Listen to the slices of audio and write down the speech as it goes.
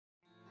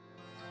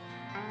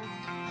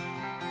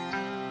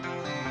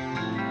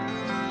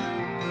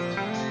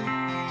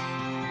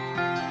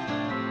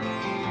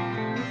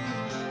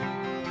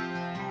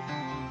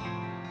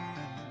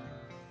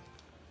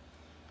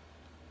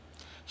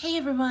Hey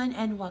everyone,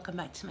 and welcome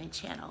back to my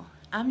channel.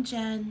 I'm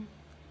Jen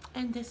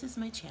and this is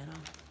my channel.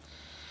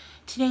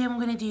 Today I'm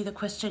going to do the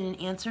question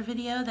and answer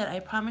video that I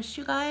promised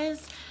you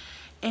guys.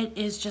 It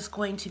is just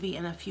going to be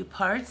in a few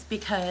parts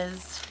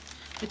because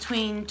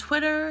between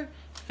Twitter,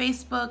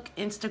 Facebook,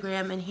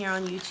 Instagram, and here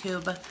on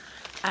YouTube,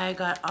 I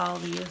got all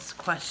these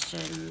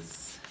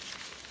questions.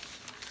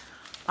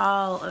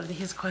 All of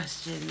these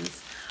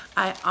questions.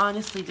 I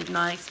honestly did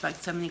not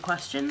expect so many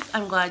questions.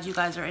 I'm glad you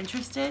guys are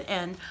interested,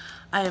 and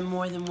I am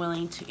more than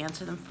willing to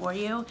answer them for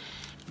you,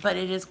 but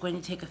it is going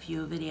to take a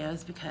few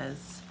videos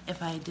because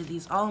if I did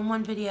these all in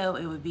one video,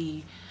 it would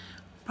be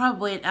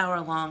probably an hour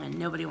long and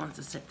nobody wants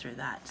to sit through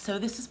that. So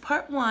this is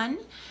part one,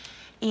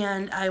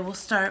 and I'm going to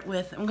start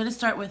with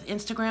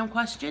Instagram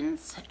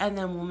questions, and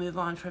then we'll move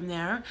on from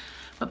there.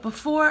 But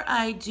before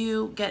I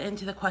do get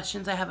into the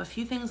questions, I have a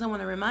few things I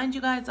want to remind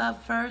you guys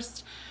of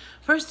first.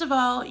 First of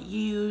all,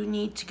 you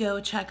need to go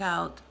check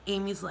out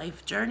Amy's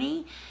life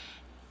journey,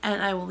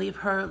 and I will leave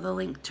her the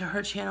link to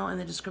her channel in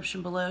the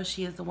description below.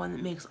 She is the one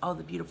that makes all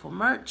the beautiful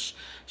merch.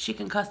 She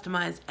can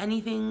customize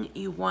anything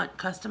you want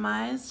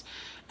customized,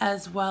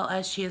 as well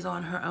as she is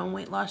on her own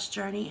weight loss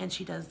journey and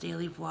she does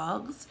daily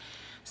vlogs.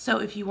 So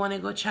if you want to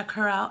go check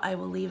her out, I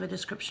will leave a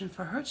description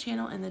for her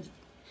channel and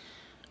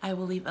I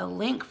will leave a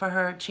link for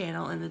her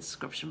channel in the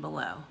description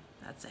below.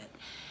 That's it.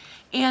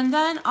 And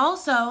then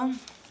also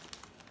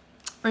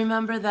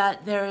remember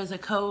that there is a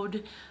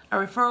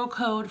referral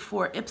code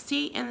for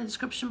iPsy in the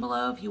description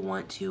below if you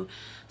want to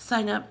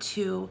sign up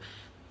to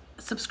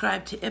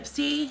subscribe to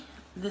iPsy.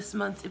 This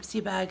month's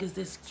iPsy bag is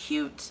this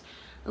cute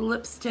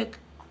lipstick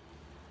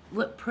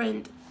lip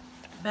print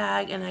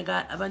bag, and I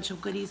got a bunch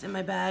of goodies in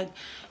my bag.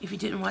 If you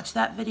didn't watch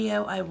that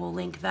video, I will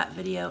link that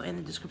video in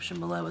the description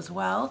below as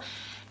well.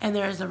 And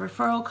there is a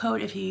referral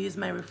code. If you use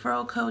my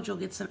referral code, you'll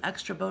get some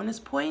extra bonus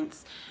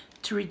points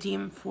to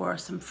redeem for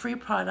some free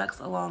products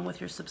along with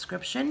your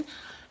subscription,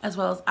 as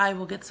well as I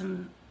will get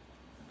some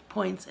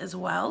points as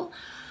well.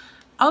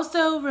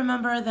 Also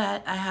remember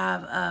that I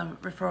have a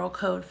referral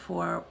code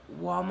for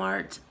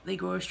Walmart, the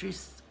grocery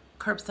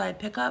curbside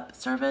pickup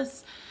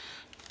service.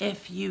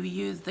 If you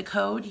use the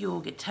code, you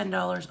will get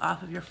 $10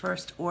 off of your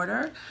first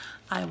order.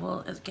 I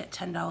will get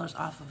 $10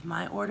 off of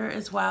my order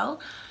as well.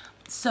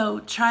 So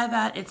try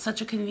that. It's such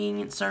a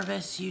convenient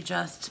service. You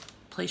just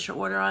place your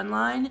order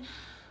online,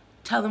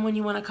 tell them when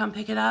you want to come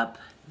pick it up.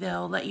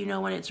 They'll let you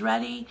know when it's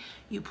ready.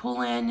 You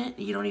pull in.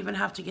 You don't even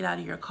have to get out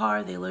of your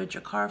car. They load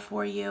your car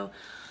for you,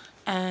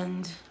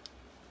 and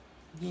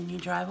then you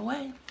drive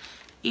away.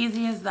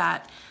 Easy as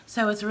that.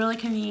 So it's a really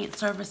convenient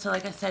service. So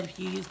like I said, if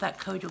you use that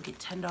code, you'll get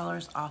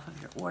 $10 off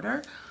of your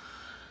order.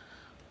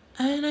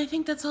 And I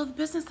think that's all the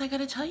business I got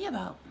to tell you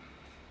about.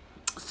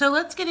 So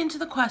let's get into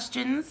the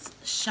questions,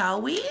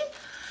 shall we?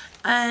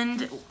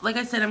 And like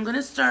I said, I'm going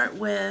to start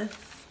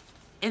with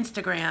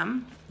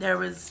Instagram. There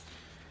was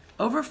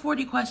over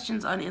 40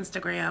 questions on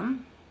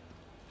Instagram.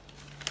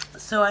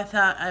 So I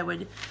thought I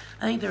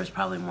think there was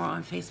probably more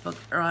on Facebook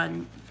or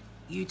on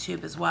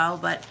YouTube as well,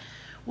 but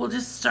we'll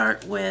just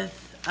start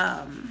with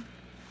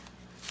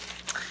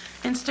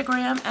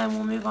Instagram and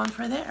we'll move on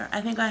from there.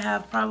 I think I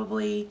have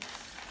probably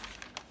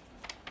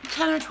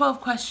 10 or 12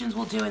 questions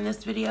we'll do in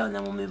this video, and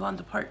then we'll move on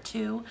to part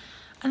two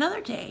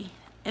another day.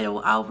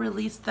 I'll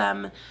release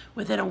them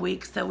within a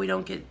week so we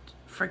don't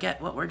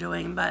forget what we're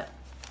doing, but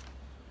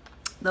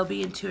they'll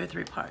be in 2 or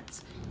 3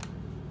 parts.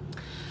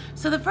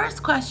 So the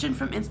first question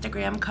from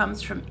Instagram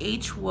comes from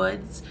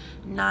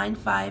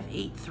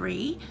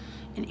hwoods9583,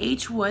 and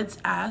H Woods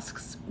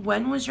asks,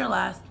 when was your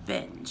last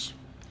binge?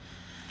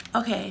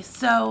 Okay,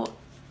 so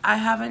I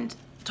haven't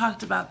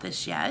talked about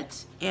this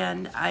yet,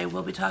 and I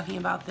will be talking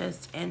about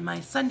this in my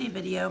Sunday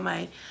video,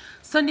 my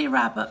Sunday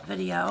wrap-up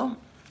video.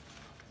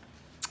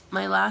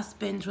 My last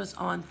binge was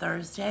on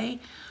Thursday,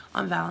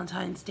 on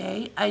Valentine's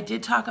Day. I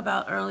did talk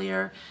about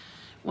earlier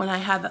when I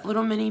had that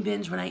little mini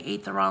binge when I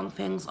ate the wrong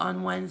things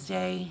on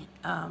Wednesday.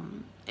 A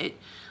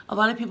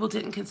lot of people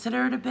didn't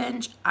consider it a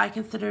binge. I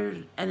considered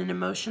it an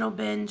emotional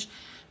binge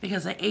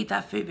because I ate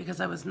that food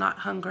because I was not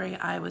hungry.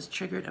 I was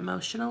triggered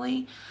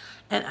emotionally,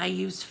 and I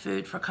used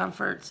food for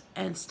comfort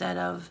instead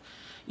of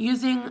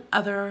using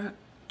other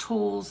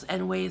tools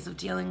and ways of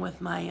dealing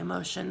with my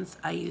emotions.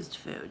 I used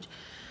food.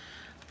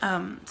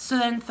 So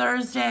then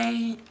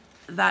Thursday,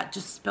 that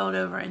just spilled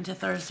over into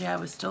Thursday. I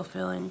was still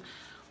feeling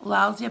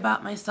lousy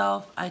about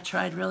myself. I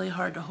tried really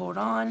hard to hold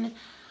on.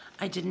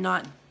 I did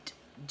not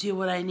do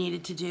what I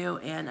needed to do,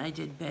 and I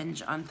did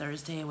binge on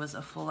Thursday. It was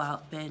a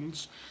full-out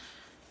binge.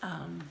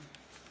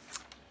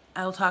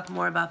 I'll talk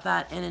more about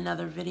that in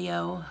another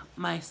video,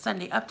 my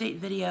Sunday update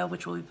video,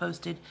 which will be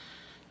posted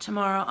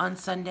tomorrow on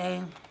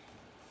Sunday.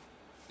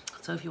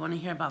 So if you want to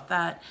hear about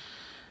that,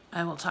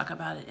 I will talk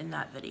about it in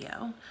that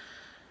video.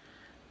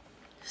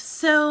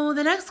 So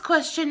the next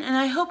question, and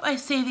I hope I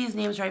say these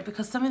names right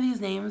because some of these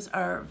names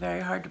are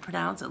very hard to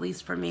pronounce, at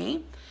least for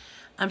me.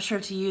 I'm sure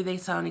to you they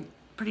sound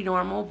pretty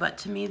normal, but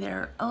to me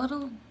they're a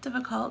little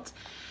difficult.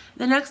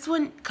 The next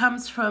one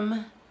comes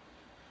from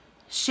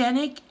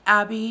Shanik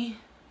Abby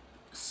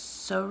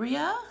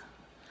Soria.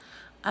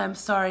 I'm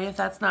sorry if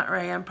that's not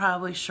right. I'm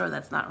probably sure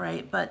that's not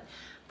right, but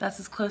that's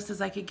as close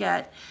as I could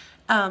get.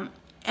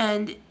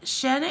 And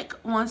Shanik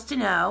wants to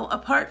know,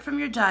 apart from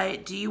your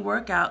diet, do you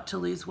work out to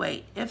lose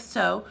weight? If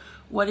so,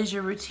 what is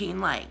your routine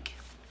like?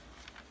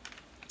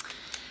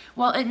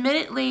 Well,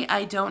 admittedly,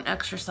 I don't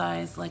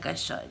exercise like I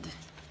should.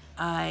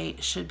 I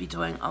should be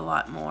doing a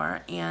lot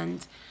more,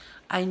 and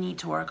I need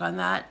to work on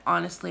that.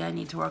 Honestly, I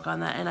need to work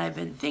on that, and I've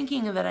been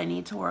thinking that I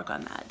need to work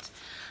on that.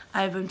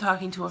 I've been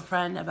talking to a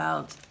friend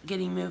about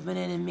getting movement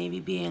in and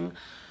maybe being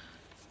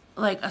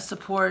like a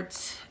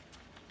support,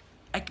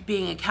 like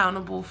being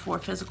accountable for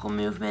physical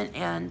movement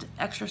and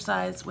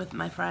exercise with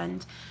my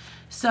friend.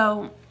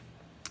 So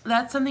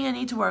that's something I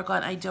need to work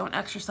on. I don't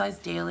exercise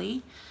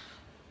daily.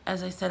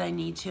 As I said, I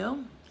need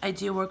to. I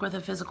do work with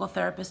a physical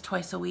therapist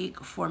twice a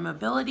week for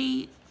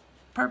mobility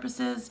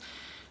purposes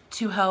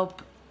to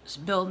help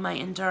build my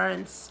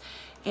endurance.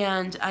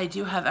 And I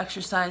do have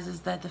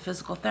exercises that the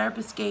physical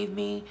therapist gave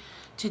me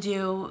to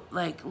do,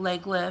 like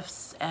leg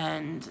lifts,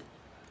 and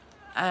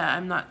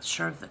I'm not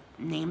sure of the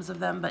names of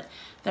them, but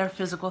they're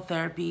physical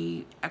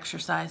therapy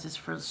exercises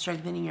for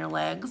strengthening your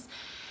legs.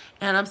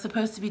 And I'm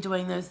supposed to be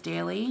doing those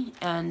daily,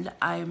 and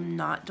I'm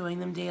not doing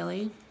them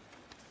daily.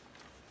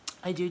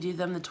 I do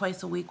them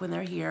twice a week when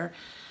they're here,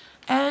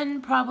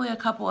 and probably a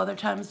couple other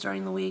times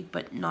during the week,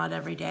 but not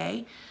every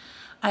day.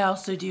 I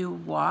also do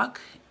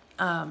walk.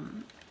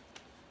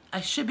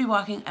 I should be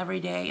walking every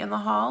day in the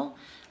hall,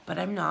 but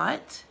I'm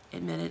not,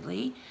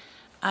 admittedly.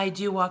 I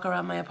do walk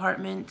around my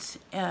apartment,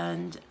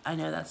 and I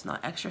know that's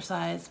not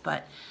exercise,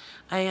 but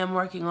I am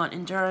working on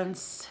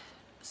endurance,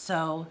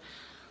 so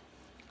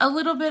a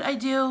little bit I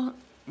do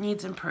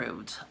needs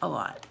improved, a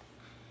lot.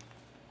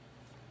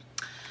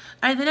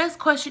 All right, the next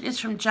question is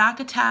from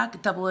Jack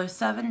Attack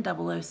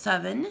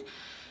 007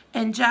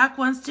 and Jack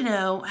wants to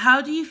know,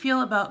 how do you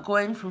feel about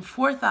going from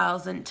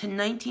 4,000 to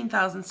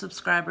 19,000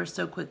 subscribers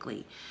so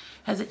quickly?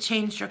 Has it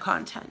changed your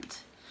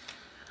content?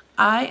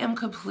 I am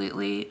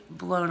completely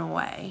blown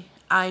away.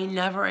 I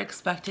never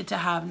expected to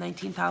have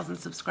 19,000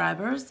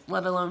 subscribers,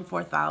 let alone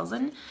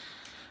 4,000.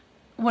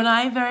 When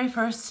I very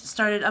first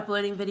started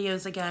uploading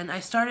videos again,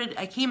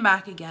 I came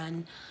back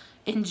again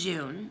in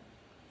June.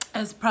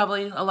 As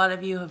probably a lot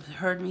of you have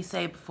heard me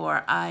say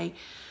before, I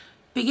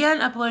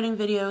began uploading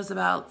videos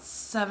about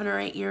 7 or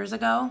 8 years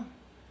ago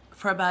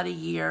for about a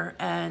year,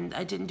 and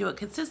I didn't do it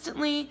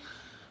consistently,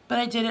 but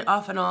I did it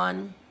off and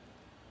on.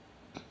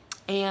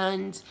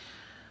 And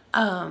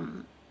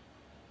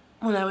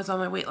when I was on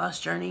my weight loss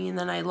journey, and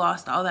then I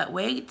lost all that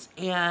weight,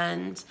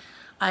 and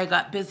I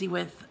got busy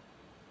with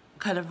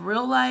kind of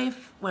real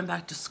life, went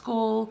back to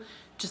school,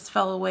 just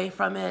fell away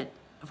from it.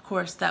 Of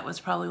course, that was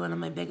probably one of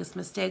my biggest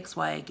mistakes,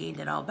 why I gained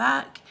it all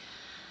back.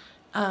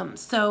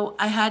 So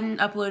I hadn't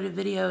uploaded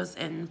videos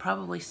in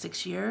probably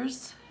 6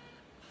 years,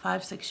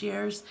 5-6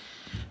 years.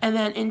 And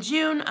then in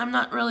June, I'm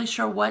not really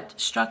sure what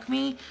struck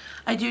me.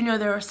 I do know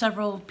there are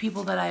several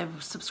people that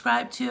I've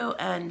subscribed to,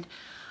 and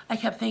I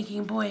kept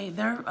thinking, boy,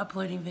 they're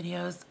uploading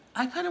videos.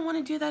 I kind of want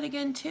to do that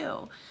again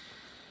too.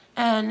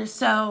 And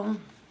so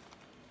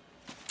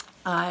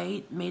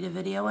I made a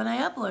video and I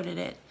uploaded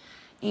it.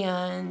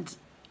 And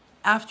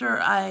after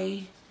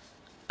I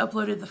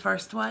uploaded the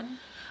first one,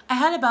 I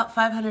had about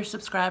 500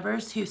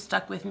 subscribers who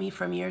stuck with me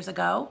from years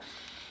ago.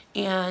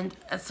 And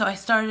so I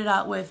started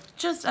out with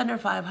just under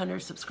 500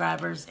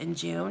 subscribers in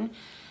June.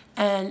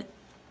 And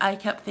I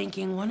kept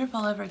thinking, wonder if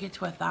I'll ever get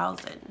to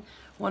 1,000.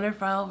 Wonder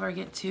if I'll ever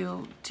get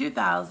to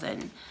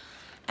 2,000.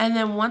 And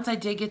then once I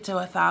did get to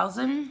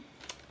 1,000,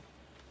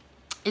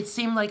 it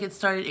seemed like it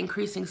started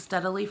increasing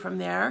steadily from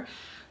there.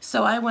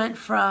 So I went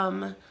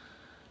from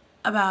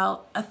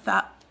about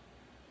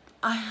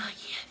I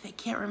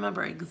can't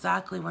remember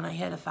exactly when I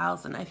hit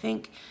 1,000. I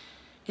think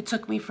it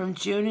took me from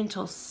June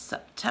until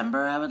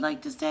September, I would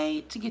like to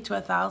say, to get to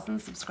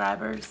 1,000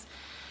 subscribers.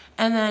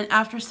 And then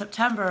after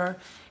September,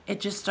 it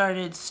just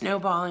started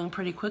snowballing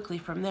pretty quickly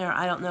from there.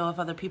 I don't know if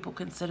other people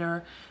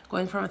consider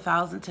going from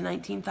 1,000 to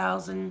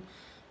 19,000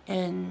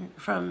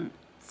 from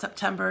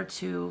September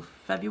to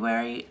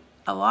February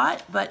a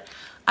lot, but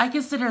I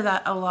consider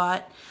that a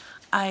lot.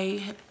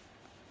 I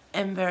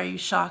am very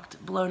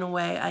shocked, blown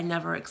away. I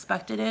never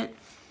expected it.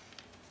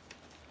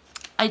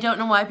 I don't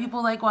know why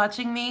people like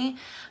watching me.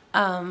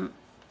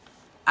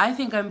 I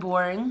think I'm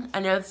boring. I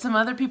know some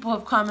other people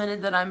have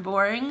commented that I'm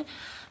boring.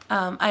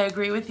 I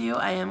agree with you.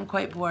 I am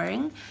quite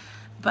boring,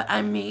 but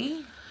I'm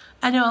me.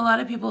 I know a lot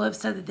of people have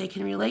said that they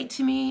can relate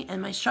to me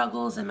and my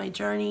struggles and my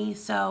journey,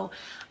 so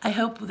I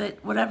hope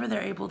that whatever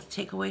they're able to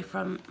take away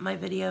from my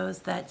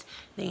videos, that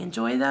they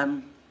enjoy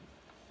them.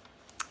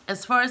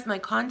 As far as my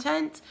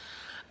content,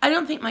 I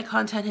don't think my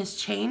content has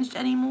changed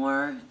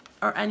anymore,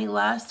 or any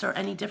less, or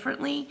any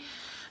differently.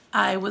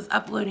 I was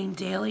uploading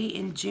daily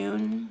in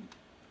June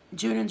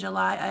and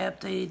July. I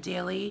updated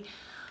daily.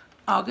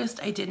 August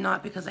I did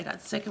not because I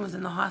got sick and was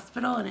in the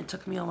hospital, and it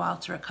took me a while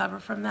to recover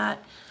from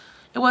that.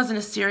 It wasn't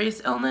a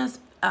serious illness.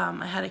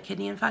 I had a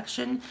kidney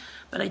infection,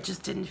 but I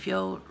just didn't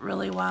feel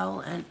really well,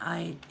 and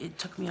it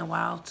took me a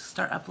while to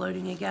start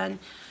uploading again.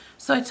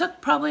 So I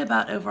took probably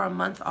about over a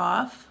month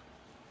off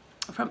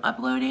from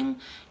uploading,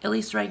 at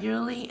least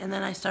regularly, and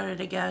then I started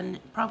again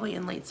probably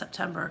in late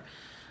September,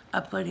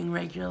 uploading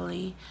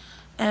regularly.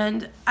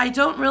 And I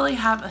don't really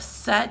have a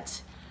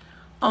set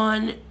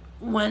on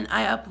when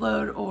I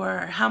upload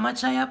or how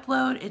much I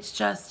upload. It's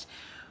just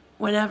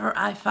whenever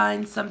I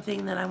find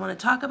something that I want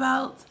to talk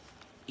about,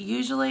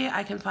 usually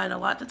I can find a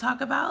lot to talk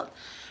about,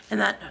 and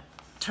that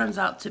turns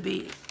out to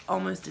be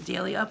almost a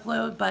daily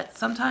upload, but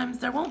sometimes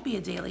there won't be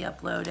a daily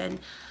upload, and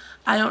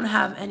I don't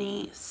have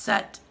any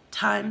set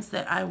times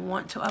that I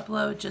want to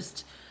upload,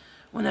 just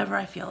whenever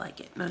I feel like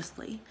it,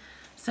 mostly.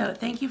 So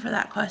thank you for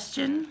that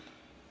question.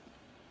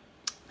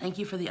 Thank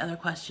you for the other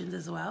questions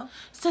as well.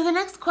 So the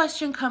next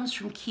question comes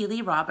from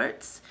Keely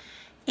Roberts,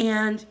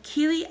 and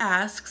Keely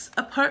asks,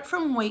 apart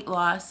from weight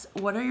loss,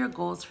 what are your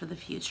goals for the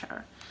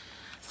future?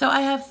 So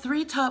I have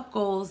 3 top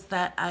goals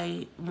that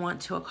I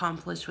want to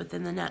accomplish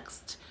within the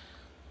next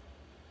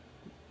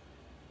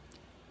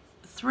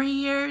 3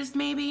 years,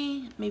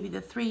 maybe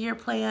the 3-year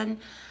plan.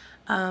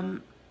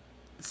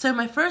 So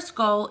my first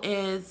goal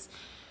is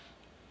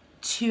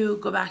to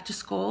go back to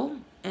school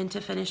and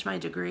to finish my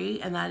degree,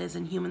 and that is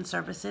in human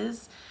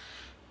services,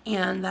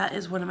 and that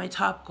is one of my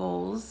top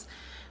goals.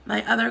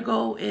 My other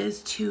goal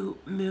is to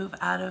move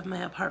out of my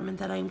apartment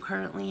that I'm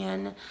currently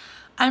in.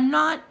 I'm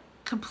not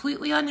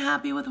completely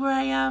unhappy with where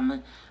I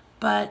am,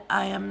 but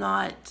I am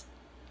not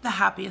the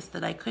happiest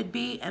that I could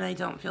be, and I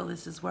don't feel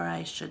this is where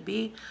I should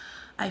be.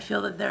 I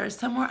feel that there is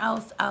somewhere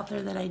else out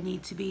there that I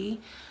need to be.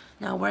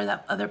 Now, where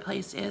that other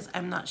place is,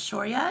 I'm not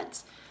sure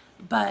yet,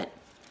 but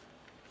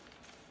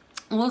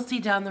we'll see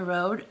down the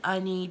road. I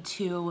need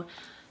to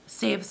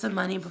save some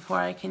money before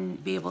I can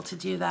be able to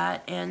do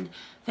that, and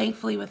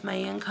thankfully with my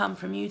income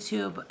from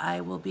YouTube,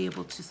 I will be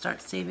able to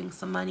start saving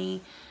some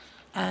money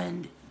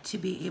and to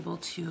be able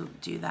to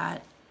do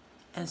that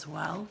as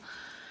well.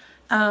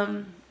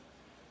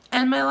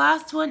 And my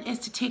last one is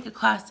to take a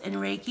class in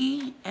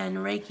Reiki, and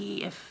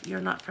Reiki, if you're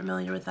not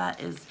familiar with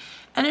that, is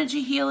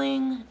energy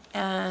healing,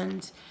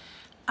 and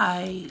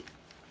I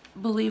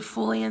believe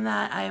fully in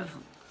that. I've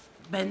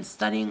been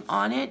studying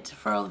on it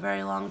for a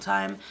very long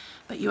time,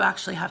 but you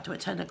actually have to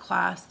attend a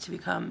class to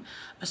become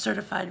a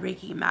certified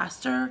Reiki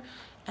master,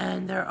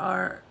 and there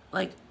are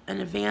like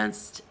an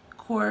advanced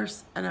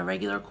course and a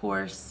regular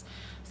course,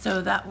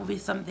 so that will be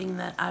something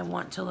that I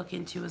want to look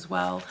into as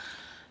well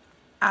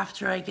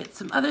after I get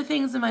some other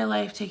things in my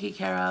life taken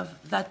care of.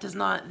 That does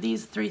not,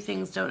 these 3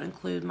 things don't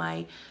include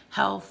my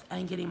health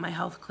and getting my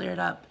health cleared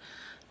up.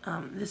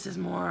 This is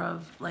more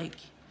of like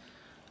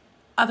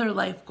other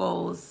life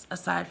goals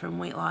aside from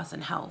weight loss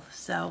and health.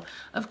 So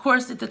of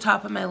course at the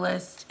top of my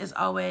list is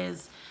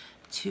always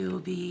to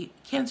be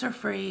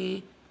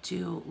cancer-free,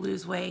 to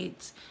lose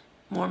weight,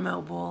 more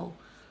mobile.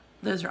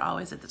 Those are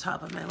always at the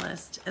top of my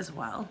list as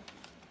well.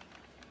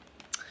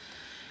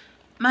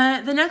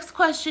 The next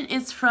question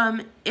is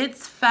from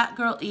It's Fat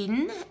Girl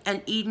Eden,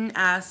 and Eden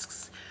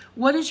asks,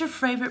 what is your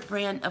favorite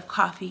brand of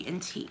coffee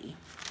and tea?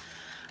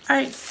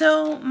 Alright,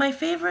 so my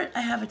favorite,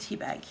 I have a tea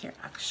bag here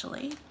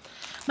actually.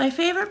 My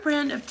favorite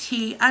brand of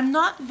tea, I'm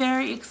not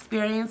very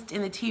experienced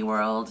in the tea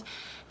world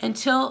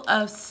until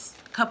a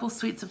couple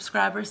sweet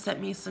subscribers sent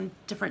me some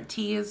different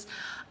teas.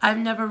 I've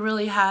never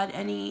really had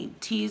any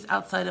teas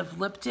outside of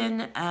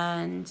Lipton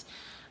and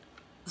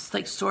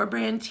like store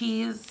brand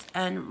teas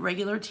and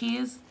regular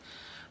teas.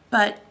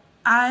 But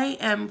I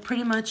am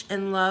pretty much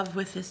in love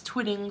with this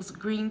Twinings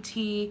green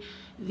tea.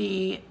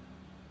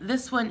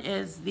 This one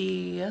is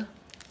the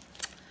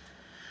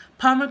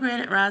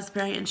pomegranate,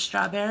 raspberry, and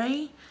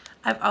strawberry.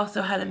 I've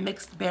also had a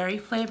mixed berry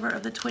flavor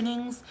of the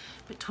Twinings,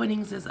 but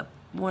Twinings is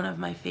one of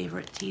my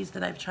favorite teas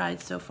that I've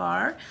tried so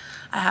far.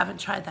 I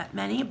haven't tried that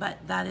many, but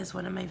that is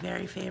one of my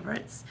very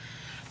favorites.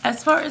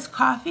 As far as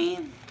coffee,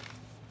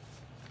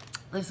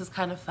 this is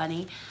kind of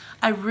funny.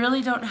 I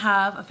really don't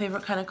have a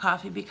favorite kind of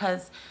coffee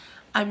because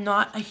I'm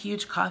not a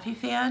huge coffee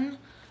fan.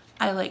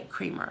 I like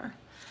creamer.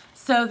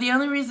 So the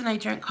only reason I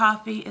drink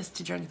coffee is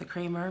to drink the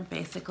creamer,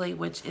 basically,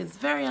 which is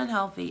very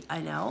unhealthy, I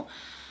know.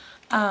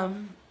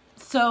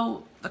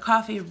 So the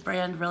coffee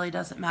brand really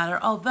doesn't matter.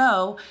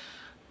 Although,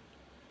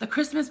 the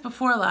Christmas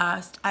before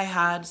last, I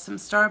had some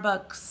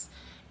Starbucks.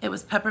 It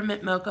was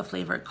peppermint mocha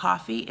flavored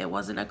coffee. It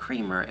wasn't a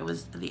creamer, it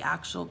was the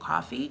actual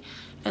coffee,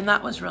 and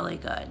that was really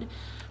good.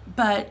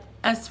 But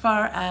as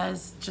far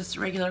as just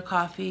regular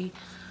coffee,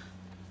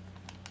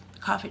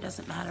 coffee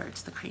doesn't matter,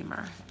 it's the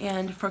creamer.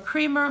 And for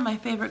creamer, my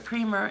favorite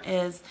creamer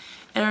is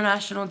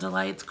International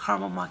Delights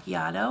Caramel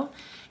Macchiato,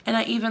 and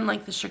I even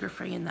like the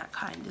sugar-free in that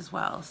kind as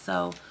well.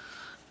 So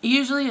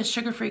usually a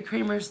sugar-free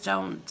creamers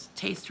don't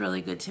taste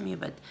really good to me,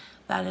 but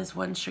that is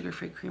one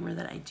sugar-free creamer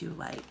that I do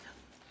like.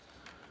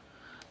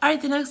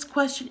 Alright, the next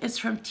question is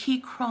from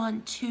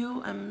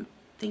T-Cron2. I'm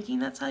thinking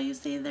that's how you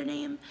say their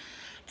name.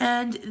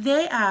 And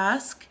they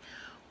ask,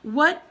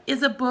 what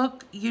is a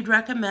book you'd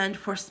recommend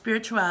for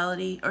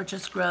spirituality or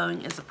just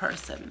growing as a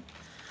person?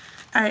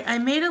 Alright, I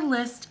made a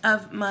list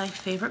of my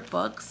favorite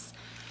books,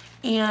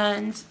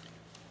 and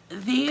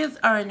these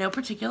are in no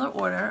particular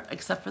order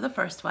except for the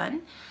first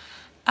one.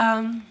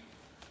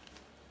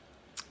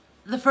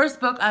 The first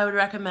book I would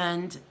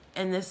recommend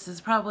and this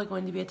is probably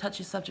going to be a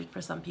touchy subject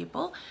for some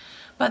people,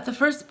 but the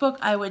first book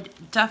I would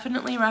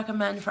definitely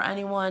recommend for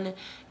anyone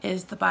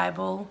is the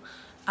Bible.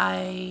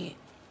 I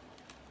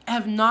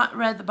have not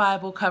read the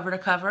Bible cover to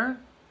cover.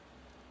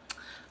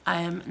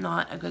 I am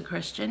not a good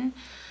Christian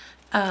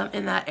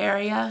in that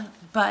area,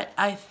 but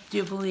I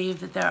do believe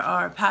that there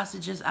are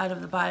passages out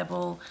of the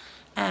Bible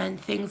and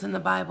things in the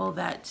Bible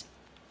that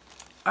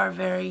are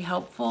very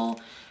helpful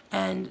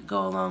and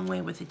go a long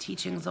way with the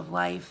teachings of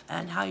life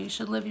and how you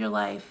should live your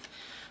life.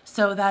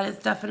 So that is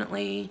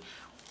definitely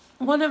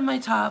one of my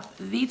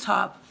the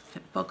top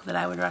book that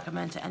I would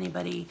recommend to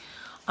anybody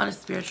on a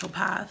spiritual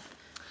path.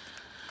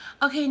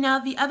 Okay, now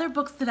the other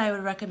books that I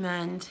would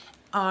recommend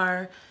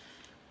are,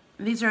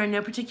 these are in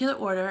no particular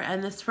order,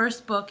 and this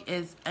first book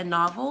is a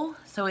novel,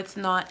 so it's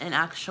not an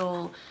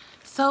actual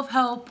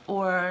self-help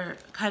or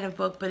kind of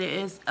book, but it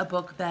is a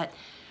book that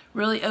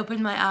really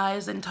opened my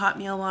eyes and taught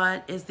me a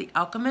lot, is The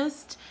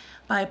Alchemist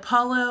by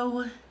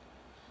Paulo.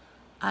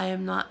 I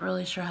am not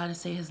really sure how to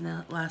say his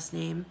last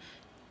name.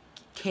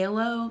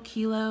 Coelho,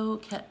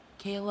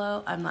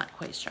 I'm not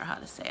quite sure how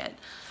to say it.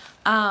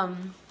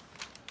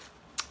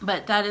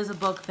 But that is a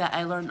book that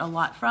I learned a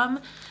lot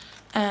from,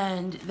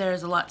 and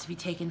there's a lot to be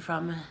taken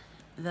from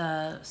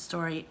the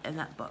story in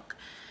that book.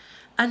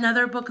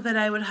 Another book that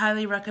I would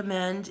highly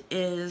recommend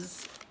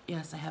is,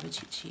 yes, I have a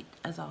cheat sheet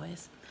as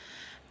always,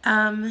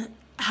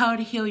 How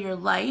to Heal Your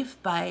Life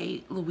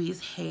by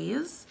Louise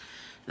Hayes.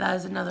 That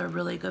is another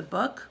really good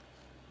book.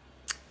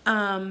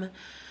 Another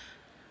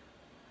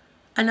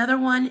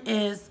one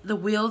is The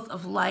Wheels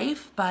of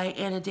Life by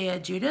Anodea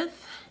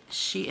Judith.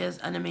 She is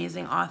an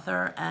amazing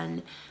author,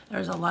 and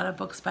there's a lot of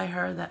books by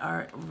her that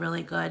are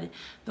really good.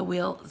 The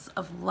Wheels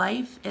of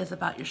Life is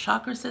about your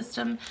chakra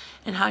system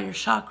and how your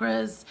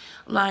chakras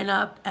line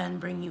up and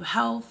bring you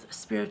health,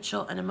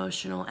 spiritual and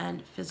emotional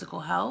and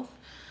physical health.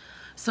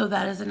 So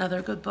that is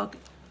another good book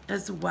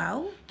as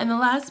well. And the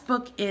last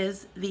book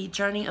is The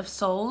Journey of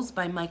Souls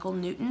by Michael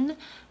Newton.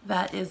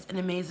 That is an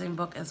amazing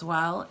book as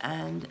well,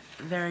 and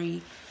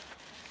very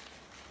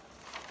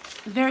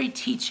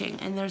teaching,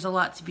 and there's a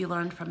lot to be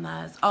learned from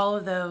that. All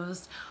of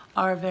those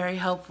are very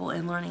helpful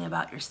in learning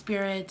about your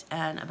spirit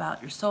and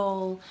about your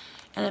soul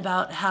and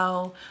about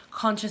how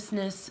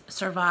consciousness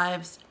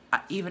survives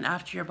even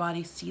after your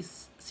body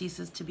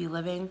ceases to be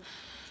living,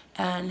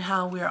 and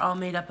how we're all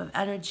made up of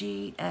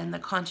energy, and the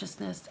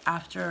consciousness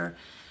after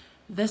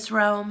this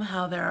realm,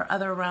 how there are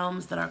other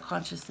realms that our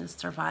consciousness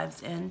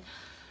survives in.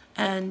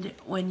 And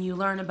when you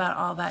learn about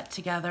all that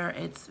together,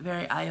 it's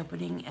very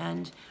eye-opening,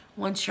 and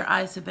once your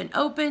eyes have been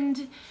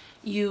opened,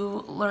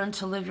 you learn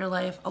to live your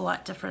life a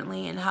lot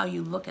differently and how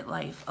you look at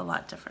life a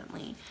lot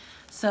differently.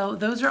 So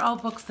those are all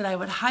books that I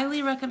would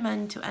highly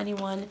recommend to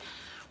anyone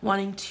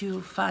wanting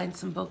to find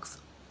some books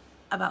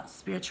about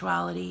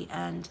spirituality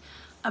and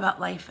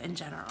about life in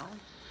general.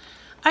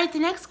 All right, the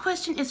next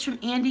question is from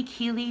Andy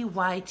Keeley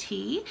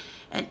YT,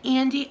 and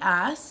Andy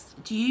asks,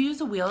 do you use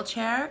a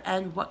wheelchair,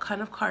 and what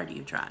kind of car do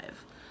you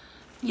drive?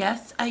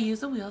 Yes, I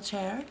use a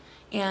wheelchair,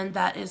 and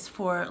that is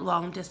for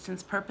long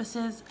distance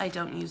purposes. I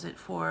don't use it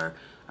for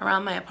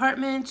around my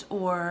apartment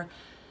or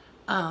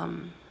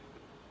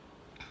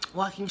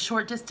walking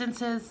short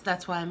distances.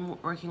 That's why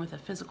I'm working with a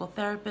physical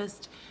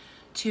therapist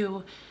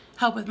to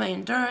help with my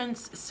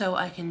endurance so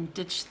I can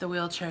ditch the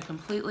wheelchair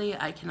completely.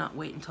 I cannot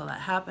wait until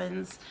that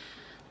happens.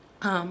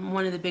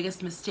 One of the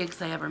biggest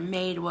mistakes I ever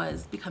made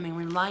was becoming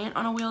reliant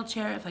on a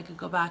wheelchair. If I could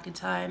go back in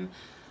time,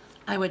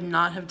 I would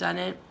not have done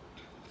it.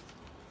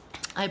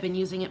 I've been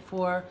using it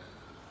for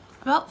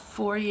about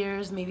 4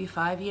 years, maybe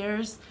 5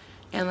 years,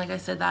 and like I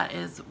said, that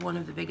is one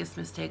of the biggest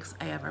mistakes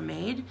I ever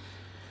made.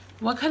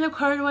 What kind of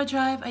car do I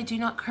drive? I do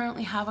not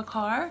currently have a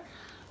car.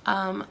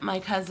 My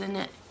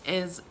cousin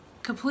is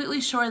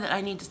completely sure that I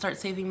need to start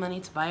saving money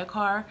to buy a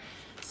car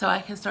so I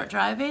can start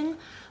driving,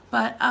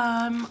 but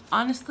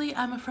honestly,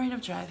 I'm afraid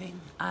of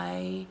driving.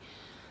 I'm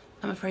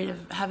afraid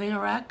of having a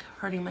wreck,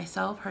 hurting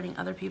myself, hurting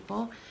other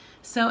people,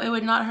 so it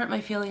would not hurt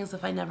my feelings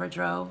if I never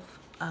drove.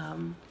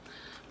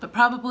 But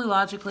probably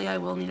logically I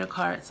will need a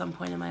car at some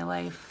point in my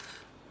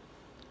life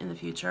in the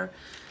future.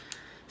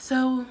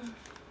 So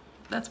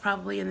that's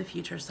probably in the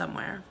future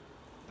somewhere.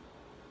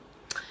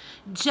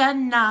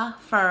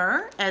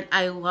 Jennifer, and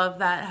I love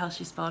that how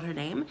she spelled her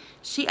name,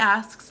 she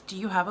asks, do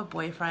you have a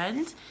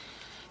boyfriend?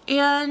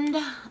 And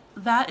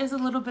that is a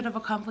little bit of a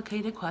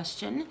complicated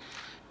question.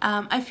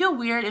 I feel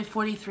weird at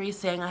 43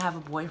 saying I have a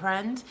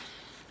boyfriend.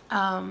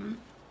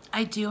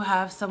 I do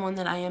have someone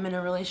that I am in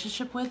a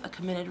relationship with, a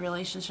committed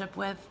relationship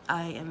with.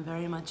 I am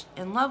very much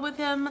in love with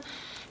him,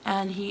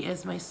 and he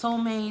is my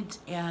soulmate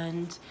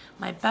and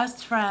my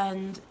best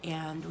friend,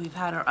 and we've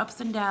had our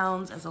ups and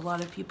downs, as a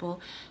lot of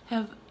people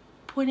have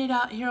pointed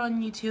out here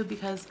on YouTube,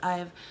 because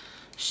I've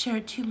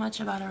shared too much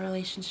about our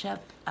relationship.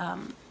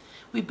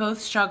 We both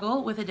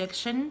struggle with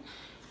addiction,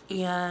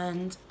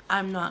 and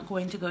I'm not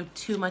going to go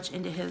too much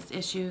into his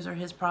issues or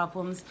his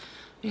problems,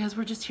 because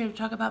we're just here to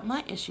talk about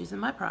my issues and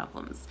my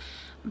problems.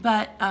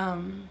 But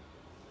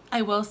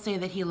I will say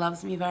that he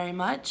loves me very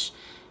much,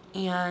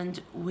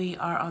 and we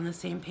are on the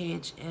same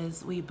page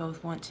as we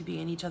both want to be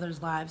in each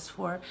other's lives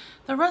for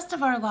the rest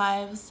of our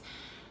lives.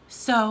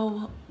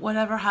 So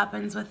whatever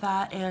happens with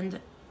that, and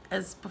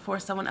as before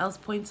someone else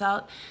points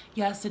out,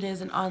 yes, it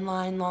is an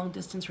online long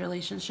distance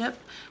relationship.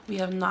 We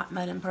have not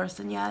met in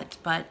person yet,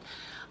 but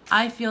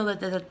I feel that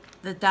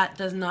that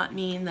does not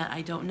mean that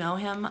I don't know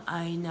him.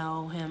 I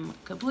know him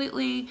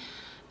completely.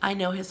 I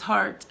know his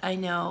heart. I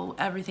know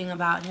everything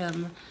about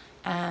him,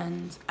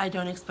 and I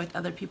don't expect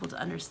other people to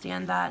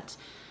understand that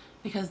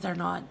because they're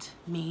not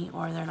me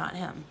or they're not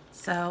him.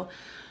 So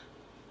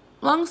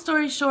long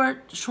story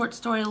short, short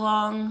story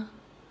long,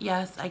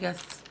 yes, I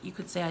guess you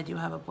could say I do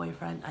have a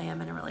boyfriend. I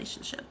am in a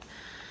relationship.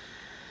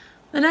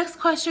 The next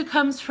question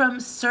comes from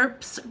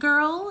Serps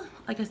Girl.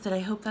 Like I said, I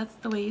hope that's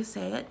the way you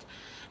say it.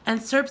 And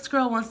Serps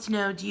Girl wants to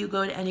know, do you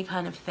go to any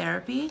kind of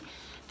therapy?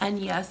 And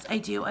yes, I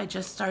do. I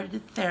just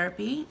started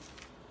therapy,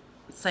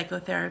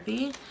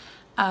 psychotherapy.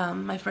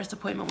 My first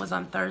appointment was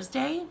on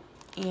Thursday,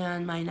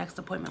 and my next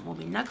appointment will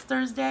be next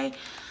Thursday.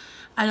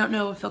 I don't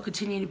know if they'll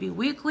continue to be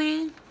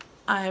weekly.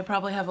 I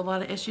probably have a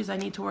lot of issues I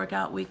need to work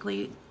out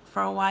weekly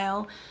for a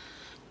while,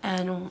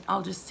 and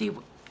I'll just see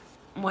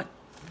what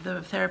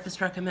the therapist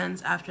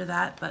recommends after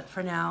that, but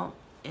for now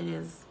it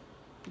is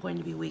going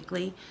to be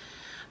weekly.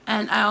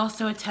 And I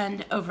also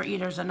attend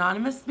Overeaters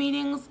Anonymous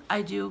meetings.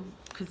 I do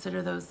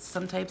consider those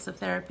some types of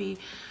therapy.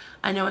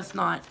 I know it's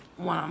not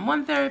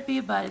one-on-one therapy,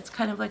 but it's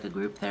kind of like a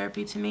group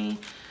therapy to me.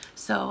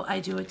 So I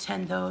do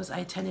attend those. I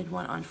attended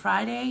one on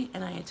Friday,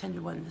 and I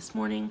attended one this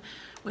morning,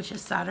 which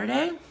is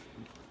Saturday.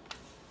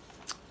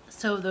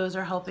 So those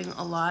are helping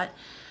a lot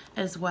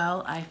as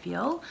well, I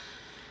feel.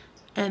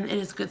 And it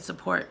is good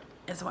support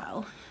as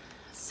well.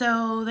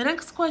 So the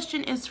next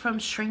question is from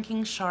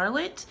Shrinking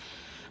Charlotte.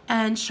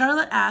 And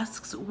Charlotte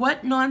asks,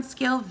 what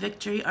non-scale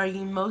victory are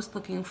you most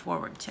looking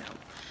forward to?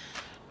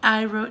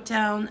 I wrote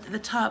down the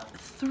top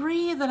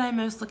 3 that I'm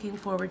most looking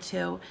forward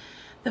to.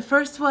 The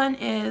first one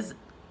is,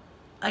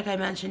 like I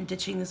mentioned,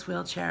 ditching this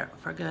wheelchair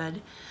for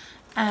good.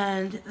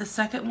 And the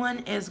second one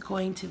is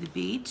going to the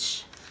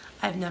beach.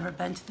 I've never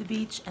been to the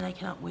beach, and I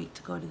cannot wait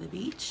to go to the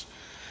beach.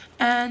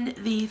 And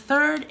the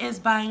third is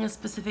buying a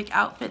specific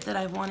outfit that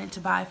I've wanted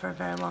to buy for a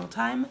very long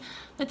time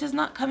that does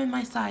not come in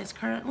my size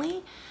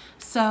currently.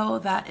 So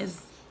that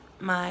is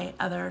my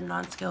other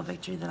non-scale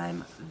victory that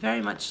I'm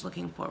very much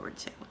looking forward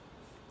to.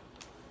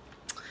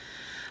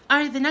 All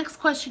right, the next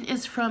question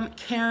is from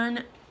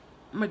Karen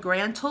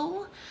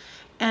McGrantle.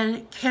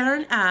 And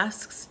Karen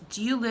asks,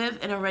 do you live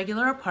in a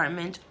regular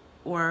apartment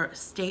or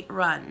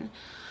state-run?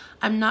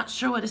 I'm not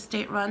sure what a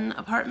state-run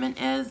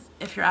apartment is.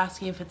 If you're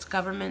asking if it's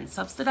government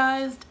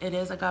subsidized, it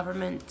is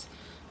government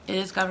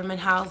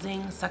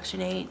housing,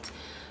 Section 8.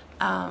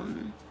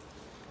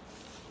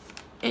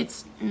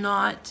 It's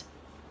not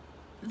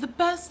the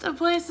best of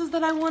places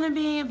that I want to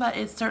be, but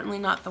it's certainly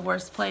not the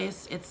worst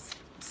place. It's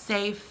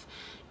safe,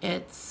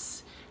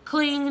 it's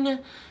clean,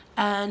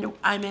 and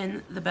I'm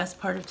in the best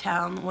part of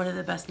town, one of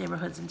the best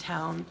neighborhoods in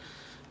town.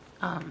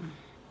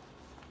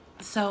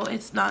 So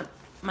it's not,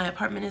 my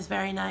apartment is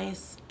very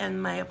nice,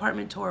 and my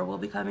apartment tour will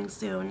be coming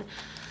soon.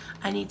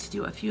 I need to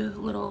do a few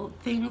little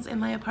things in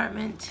my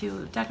apartment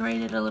to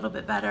decorate it a little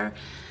bit better,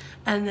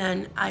 and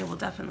then I will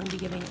definitely be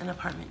giving an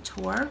apartment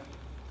tour.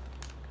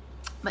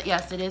 But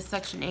yes, it is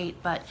Section 8,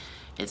 but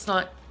it's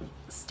not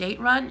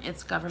state-run,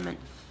 it's government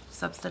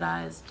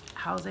subsidized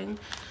housing.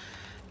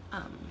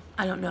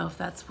 I don't know if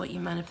that's what you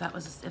meant, if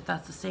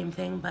that's the same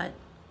thing, but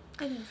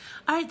it is.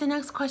 All right, the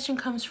next question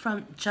comes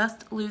from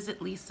Just Lose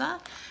It Lisa,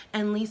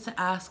 and Lisa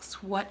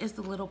asks, what is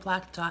the little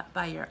black dot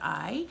by your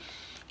eye?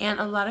 And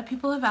a lot of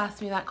people have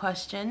asked me that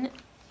question,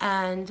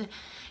 and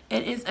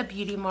it is a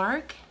beauty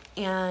mark,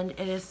 and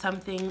it is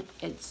something,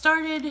 it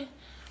started,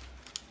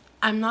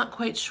 I'm not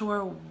quite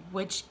sure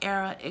which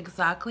era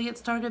exactly it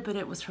started, but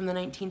it was from the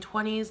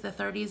 1920s, the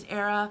 30s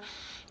era,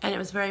 and it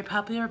was very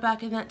popular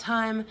back in that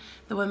time.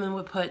 The women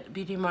would put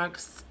beauty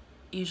marks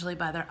usually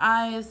by their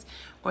eyes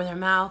or their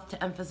mouth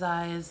to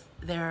emphasize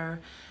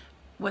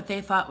what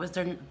they thought was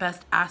their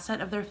best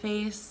asset of their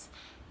face,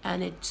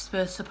 and it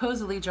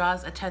supposedly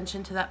draws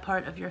attention to that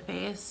part of your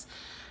face.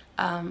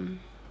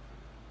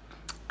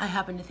 I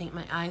happen to think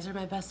my eyes are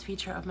my best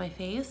feature of my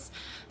face,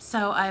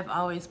 so I've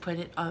always put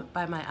it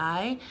by my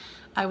eye.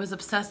 I was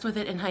obsessed with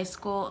it in high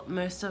school.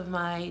 Most of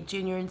my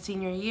junior and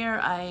senior year,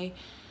 I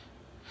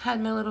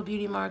had my little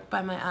beauty mark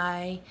by my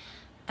eye,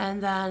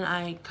 and then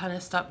I kind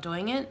of stopped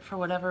doing it for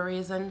whatever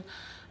reason.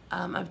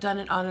 I've done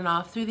it on and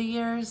off through the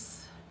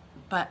years,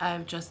 but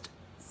I've just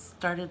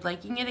started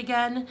liking it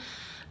again.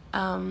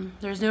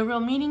 There's no real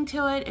meaning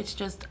to it. It's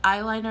just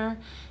eyeliner,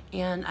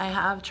 and I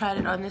have tried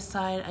it on this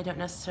side. I don't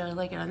necessarily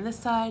like it on this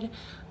side.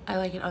 I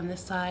like it on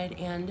this side,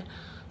 and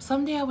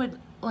someday I would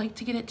like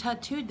to get it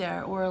tattooed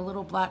there, or a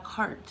little black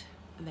heart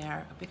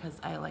there, because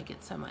I like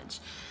it so much.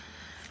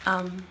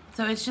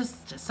 So it's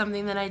just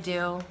something that I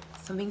do,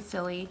 something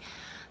silly.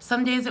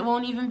 Some days it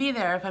won't even be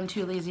there if I'm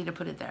too lazy to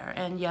put it there.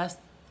 And yes,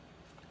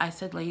 I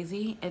said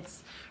lazy.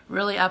 It's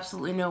really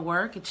absolutely no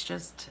work. It's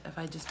just if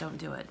I just don't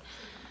do it.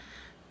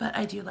 But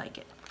I do like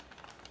it.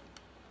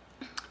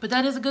 But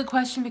that is a good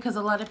question because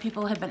a lot of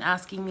people have been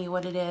asking me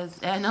what it is.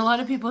 And a lot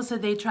of people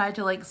said they tried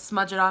to like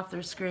smudge it off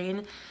their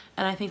screen.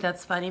 And I think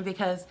that's funny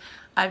because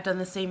I've done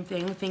the same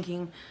thing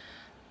thinking,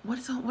 what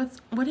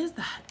is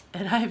that?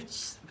 And I've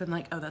just been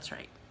like, oh, that's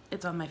right.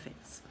 It's on my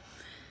face.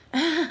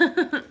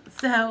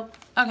 So,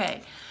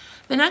 okay.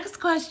 The next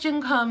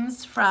question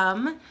comes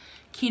from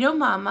Keto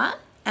Mama.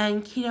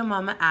 And Keto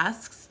Mama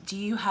asks, do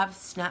you have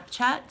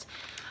Snapchat?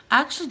 I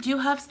actually do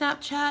have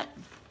Snapchat,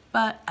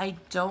 but I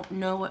don't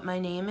know what my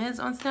name is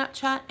on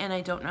Snapchat, and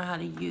I don't know how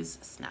to use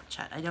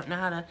Snapchat. I don't know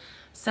how to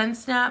send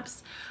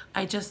snaps.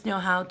 I just know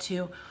how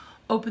to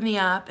open the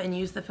app and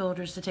use the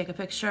filters to take a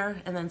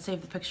picture and then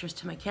save the pictures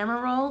to my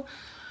camera roll.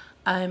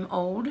 I'm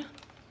old.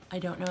 I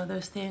don't know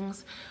those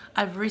things.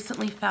 I've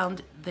recently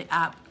found the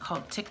app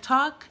called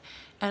TikTok,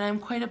 and I'm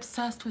quite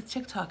obsessed with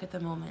TikTok at the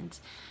moment.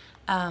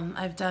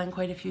 I've done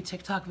quite a few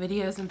TikTok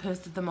videos and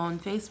posted them on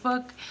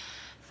Facebook.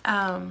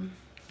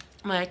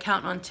 My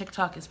account on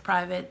TikTok is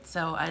private,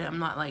 so I'm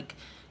not like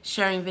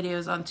sharing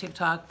videos on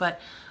TikTok,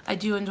 but I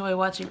do enjoy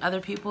watching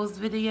other people's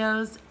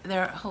videos.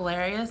 They're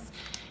hilarious,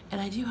 and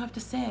I do have to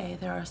say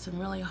there are some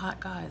really hot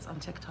guys on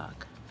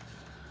TikTok.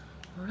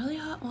 Really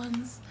hot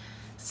ones.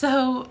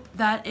 So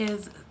that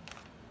is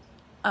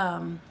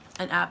an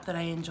app that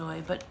I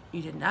enjoy, but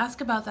you didn't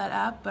ask about that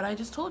app, but I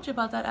just told you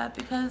about that app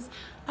because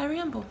I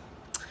ramble.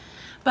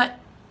 But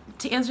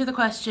to answer the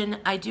question,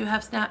 I do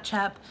have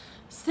Snapchat.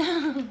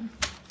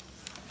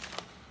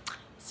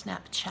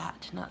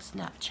 Snapchat, not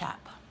Snapchat.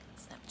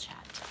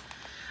 Snapchat.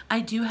 I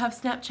do have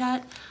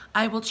Snapchat.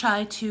 I will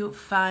try to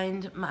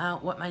find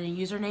out what my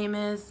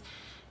username is,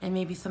 and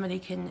maybe somebody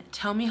can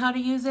tell me how to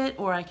use it,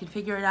 or I can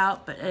figure it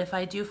out. But if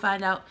I do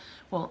find out,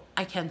 well,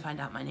 I can find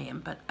out my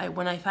name, but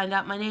when I find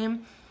out my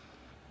name,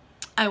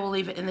 I will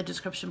leave it in the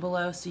description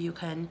below so you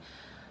can,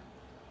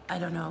 I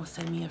don't know,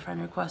 send me a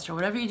friend request or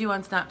whatever you do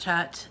on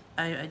Snapchat.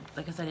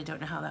 Like I said, I don't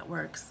know how that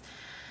works.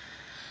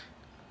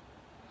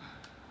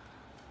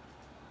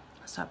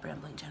 Stop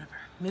rambling, Jennifer.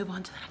 Move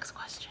on to the next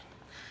question.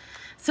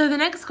 So the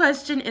next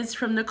question is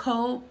from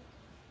Nicole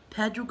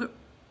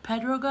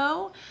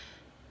Pedrogo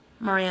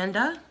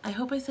Miranda. I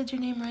hope I said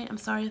your name right. I'm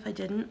sorry if I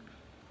didn't.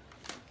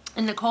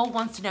 And Nicole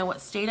wants to know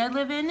what state I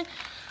live in.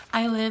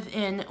 I live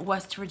in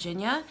West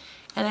Virginia,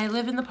 and I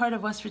live in the part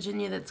of West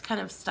Virginia that's kind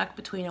of stuck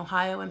between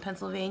Ohio and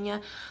Pennsylvania.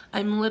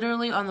 I'm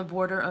literally on the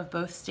border of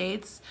both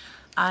states.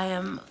 I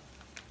am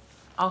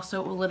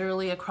also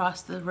literally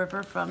across the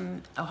river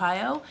from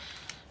Ohio.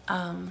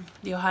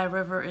 The Ohio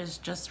River is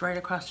just right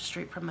across the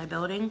street from my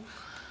building.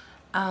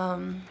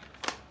 I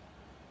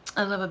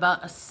live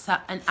about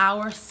an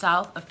hour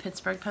south of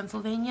Pittsburgh,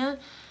 Pennsylvania,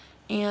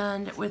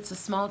 and it's a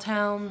small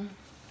town,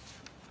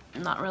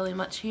 not really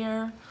much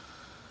here.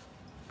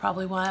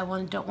 Probably why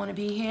I don't want to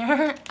be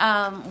here.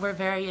 We're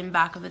very in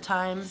back of the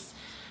times,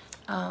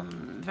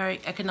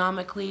 very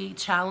economically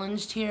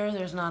challenged here.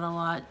 There's not a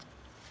lot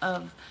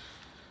of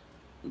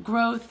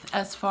growth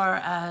as far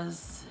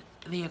as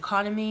the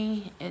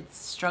economy. It's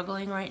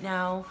struggling right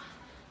now.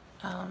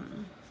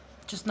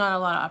 Just not a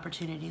lot of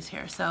opportunities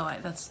here. So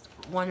that's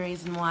one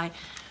reason why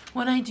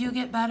when I do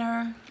get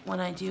better,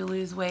 when I do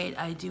lose weight,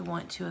 I do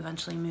want to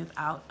eventually move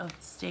out of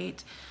the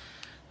state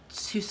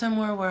to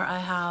somewhere where I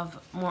have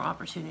more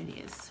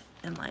opportunities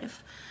in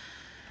life.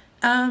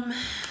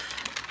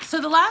 So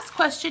the last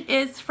question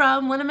is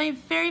from one of my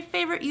very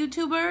favorite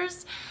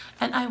YouTubers,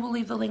 and I will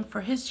leave the link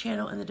for his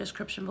channel in the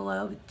description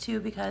below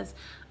too, because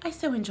I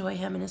so enjoy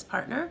him and his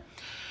partner.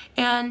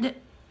 And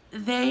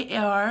they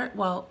are,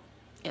 well,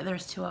 yeah,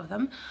 there's two of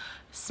them,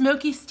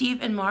 Smokey,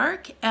 Steve, and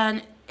Marc.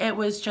 And it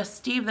was just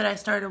Steve that I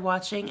started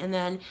watching, and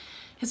then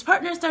his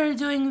partner started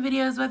doing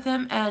videos with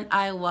him, and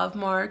I love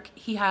Marc.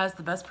 He has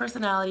the best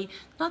personality.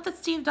 Not that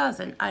Steve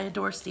doesn't. I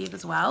adore Steve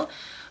as well.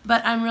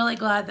 But I'm really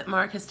glad that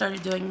Marc has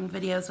started doing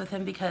videos with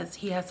him because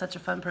he has such a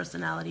fun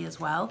personality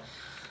as well.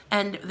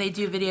 And they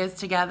do videos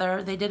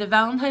together. They did a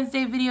Valentine's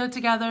Day video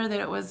together that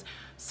it was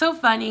so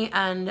funny,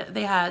 and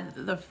they had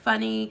the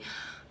funny,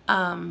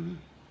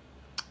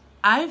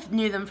 I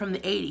knew them from the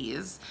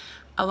 80s.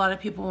 A lot of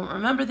people won't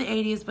remember the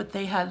 80s, but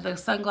they had the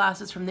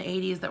sunglasses from the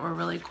 80s that were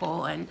really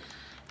cool, and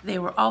they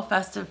were all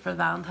festive for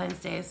Valentine's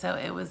Day, so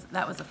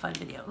that was a fun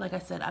video. Like I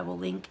said, I will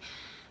link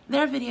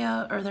their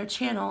video or their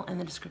channel in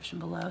the description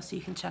below so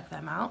you can check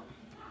them out.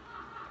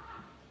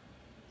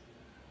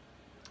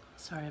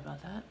 Sorry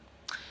about that.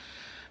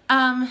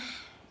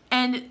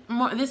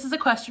 This is a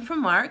question from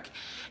Marc,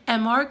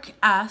 and Marc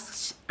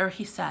asks, or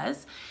he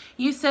says,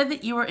 you said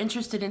that you were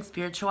interested in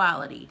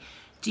spirituality.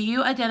 Do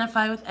you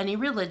identify with any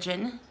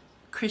religion,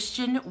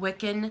 Christian,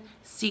 Wiccan,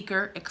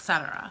 Seeker,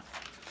 etc.?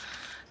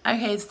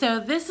 Okay, so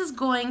this is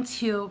going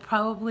to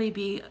probably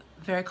be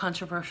very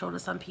controversial to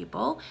some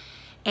people,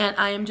 and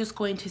I am just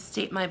going to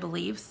state my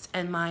beliefs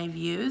and my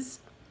views.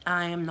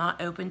 I am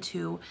not open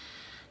to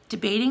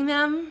debating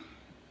them.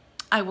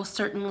 I will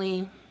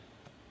certainly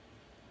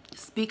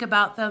speak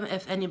about them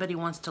if anybody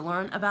wants to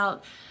learn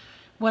about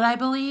what I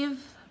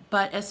believe,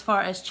 but as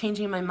far as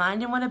changing my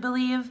mind in what I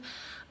believe,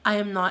 I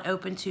am not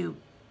open to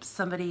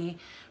somebody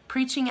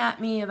preaching at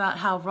me about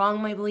how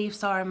wrong my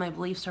beliefs are, and my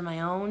beliefs are my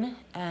own.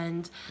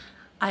 And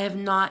I have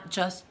not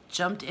just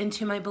jumped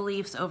into my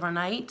beliefs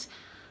overnight.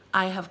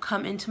 I have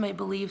come into my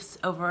beliefs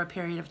over a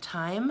period of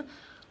time,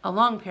 a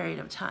long period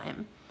of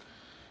time.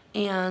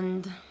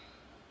 And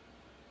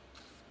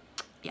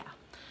yeah.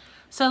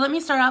 So let me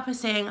start out by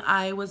saying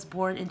I was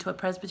born into a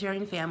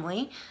Presbyterian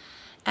family.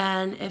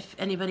 And if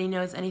anybody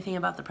knows anything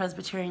about the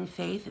Presbyterian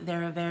faith,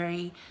 they're a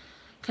very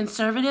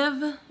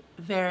conservative,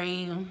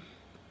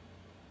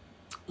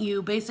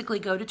 you basically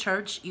go to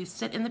church, you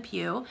sit in the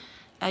pew,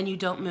 and you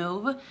don't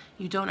move,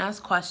 you don't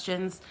ask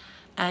questions,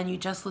 and you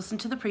just listen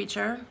to the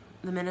preacher,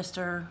 the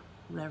minister,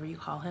 whatever you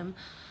call him.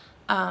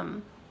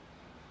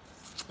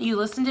 You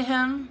listen to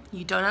him,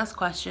 you don't ask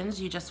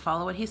questions, you just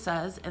follow what he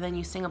says, and then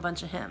you sing a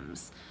bunch of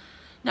hymns.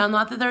 Now,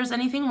 not that there's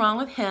anything wrong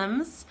with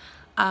hymns.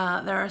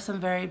 There are some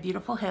very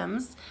beautiful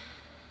hymns,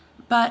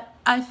 but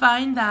I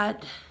find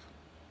that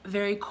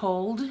very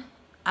cold.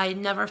 I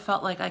never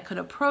felt like I could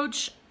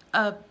approach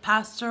a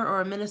pastor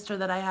or a minister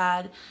that I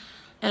had,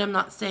 and I'm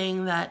not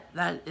saying that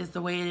that is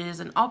the way it is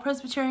in all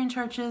Presbyterian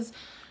churches.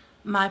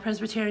 My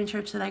Presbyterian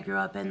church that I grew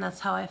up in,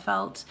 that's how I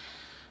felt.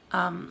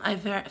 I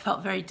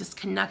felt very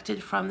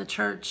disconnected from the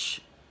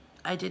church.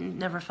 I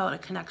never felt a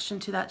connection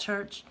to that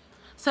church.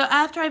 So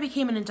after I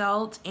became an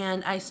adult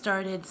and I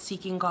started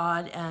seeking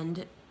God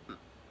and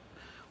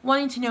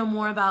wanting to know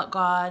more about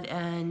God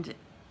and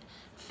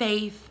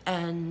faith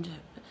and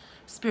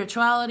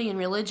spirituality and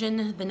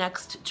religion, the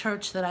next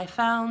church that I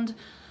found,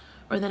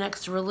 or the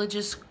next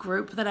religious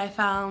group that I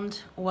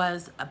found,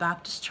 was a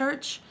Baptist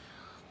church.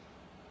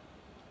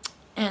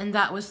 And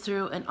that was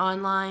through an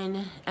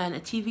online and a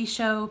TV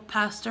show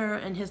pastor,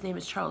 and his name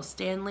is Charles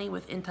Stanley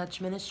with In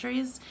Touch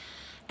Ministries.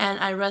 And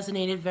I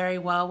resonated very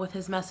well with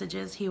his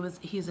messages.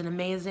 He's an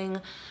amazing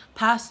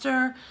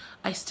pastor.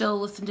 I still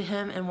listen to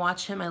him and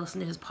watch him. I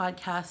listen to his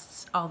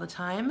podcasts all the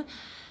time.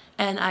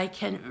 And I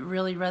can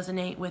really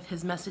resonate with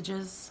his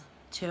messages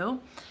too.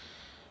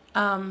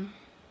 And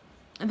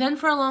then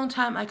for a long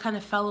time, I kind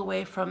of fell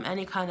away from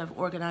any kind of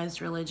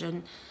organized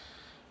religion.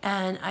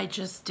 And I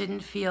just didn't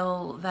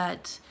feel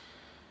that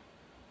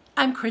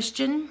I'm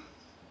Christian.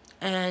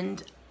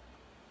 And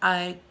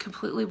I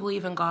completely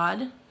believe in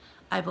God.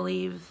 I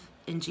believe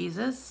in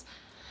Jesus.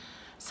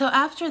 So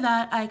after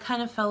that, I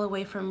kind of fell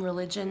away from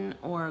religion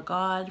or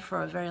God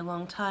for a very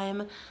long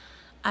time.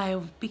 I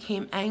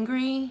became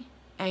angry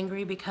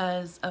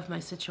because of my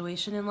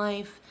situation in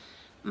life,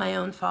 my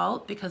own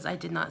fault, because I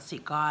did not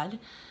seek God,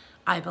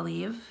 I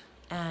believe,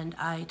 and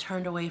I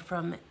turned away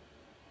from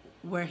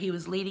where he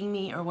was leading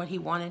me or what he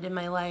wanted in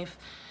my life,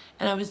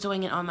 and I was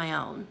doing it on my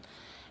own,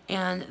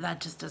 and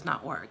that just does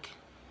not work.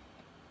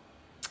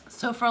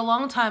 So for a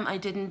long time, I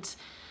didn't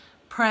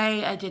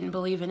pray. I didn't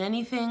believe in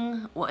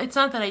anything. Well, it's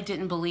not that I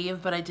didn't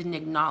believe, but I didn't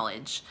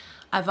acknowledge.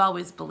 I've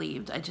always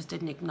believed. I just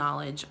didn't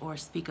acknowledge or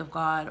speak of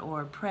God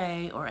or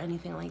pray or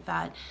anything like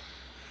that.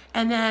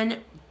 And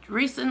then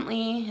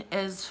recently,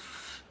 as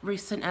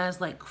recent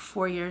as like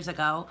 4 years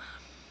ago,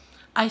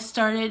 I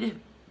started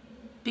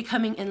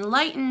becoming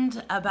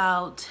enlightened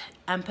about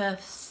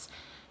empaths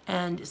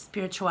and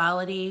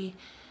spirituality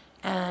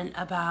and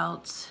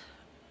about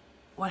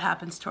what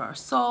happens to our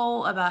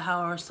soul, about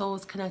how our soul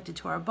is connected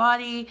to our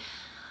body,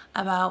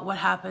 about what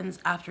happens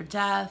after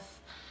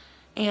death.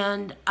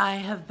 And I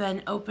have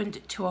been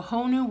opened to a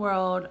whole new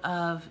world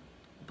of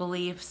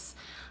beliefs.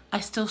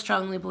 I still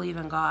strongly believe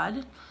in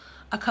God.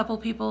 A couple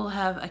people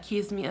have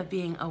accused me of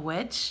being a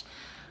witch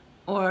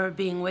or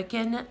being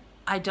Wiccan.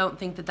 I don't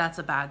think that that's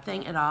a bad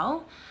thing at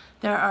all.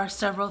 There are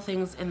several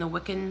things in the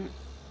Wiccan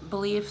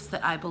beliefs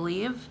that I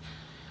believe.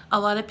 A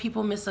lot of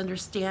people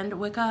misunderstand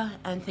Wicca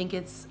and think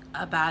it's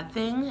a bad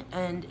thing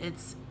and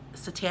it's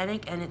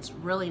satanic, and it's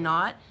really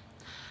not.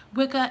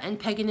 Wicca and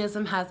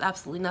paganism has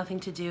absolutely nothing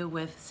to do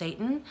with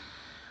Satan.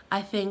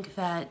 I think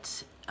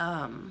that,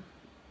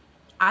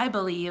 I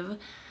believe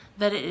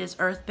that it is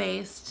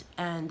earth-based,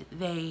 and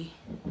they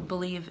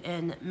believe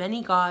in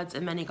many gods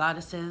and many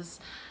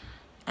goddesses,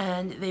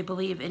 and they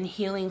believe in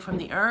healing from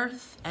the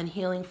earth and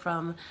healing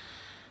from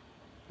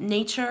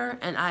nature,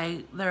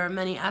 and there are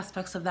many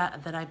aspects of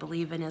that that I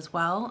believe in as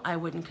well. I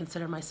wouldn't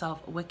consider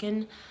myself a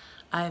Wiccan.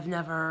 I've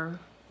never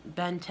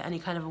been to any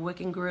kind of a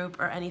Wiccan group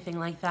or anything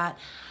like that.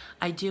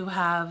 I do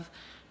have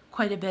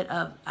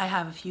I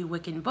have a few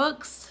Wiccan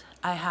books.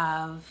 I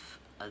have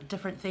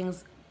different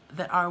things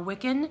that are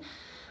Wiccan.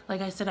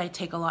 Like I said, I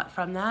take a lot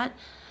from that.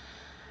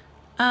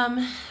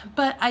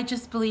 But I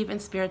just believe in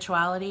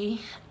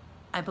spirituality.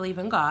 I believe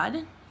in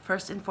God,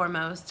 first and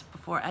foremost,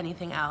 before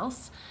anything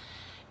else.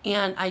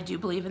 And I do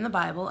believe in the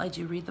Bible. I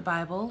do read the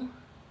Bible.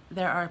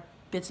 There are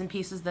bits and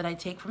pieces that I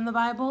take from the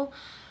Bible.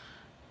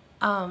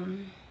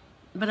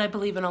 But I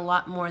believe in a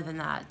lot more than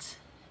that.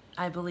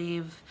 I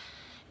believe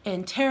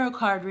in tarot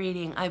card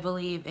reading. I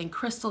believe in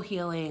crystal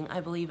healing.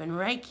 I believe in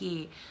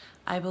Reiki.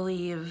 I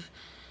believe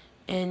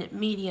in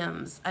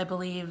mediums. I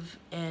believe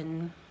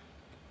in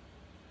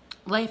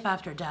life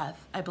after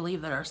death. I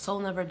believe that our soul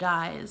never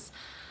dies.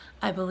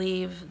 I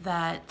believe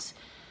that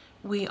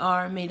we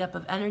are made up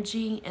of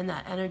energy, and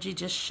that energy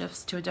just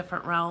shifts to a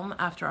different realm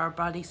after our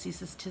body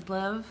ceases to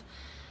live.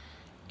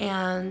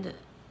 And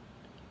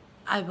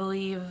I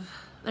believe,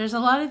 there's a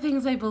lot of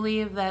things I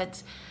believe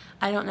that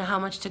I don't know how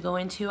much to go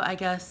into. I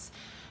guess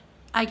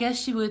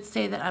you would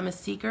say that I'm a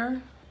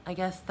seeker. I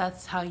guess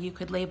that's how you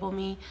could label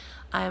me.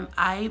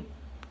 I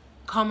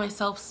call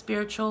myself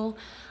spiritual.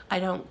 I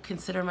don't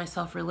consider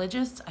myself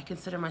religious. I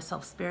consider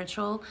myself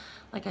spiritual.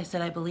 Like I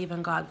said, I believe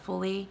in God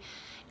fully.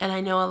 And I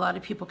know a lot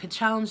of people could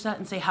challenge that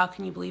and say, how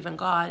can you believe in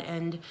God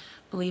and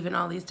believe in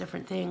all these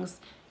different things?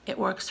 It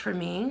works for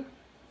me.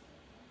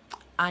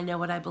 I know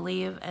what I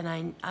believe,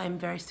 and I'm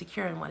very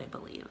secure in what I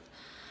believe.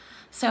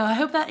 So I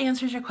hope that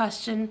answers your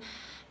question.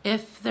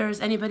 If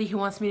there's anybody who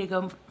wants me to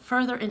go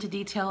further into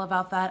detail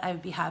about that, I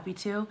would be happy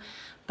to.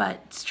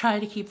 But try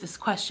to keep this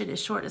question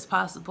as short as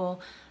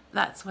possible.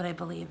 That's what I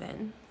believe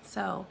in.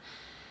 So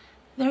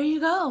there you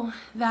go.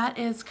 That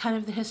is kind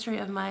of the history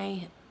of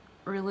my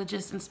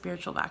religious and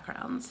spiritual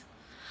backgrounds.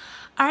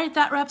 All right,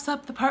 that wraps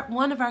up the part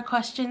 1 of our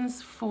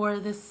questions for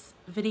this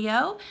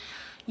video.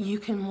 You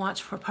can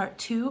watch for part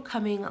 2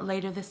 coming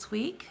later this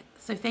week.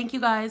 So thank you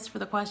guys for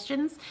the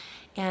questions,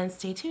 and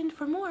stay tuned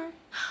for more.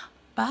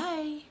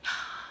 Bye.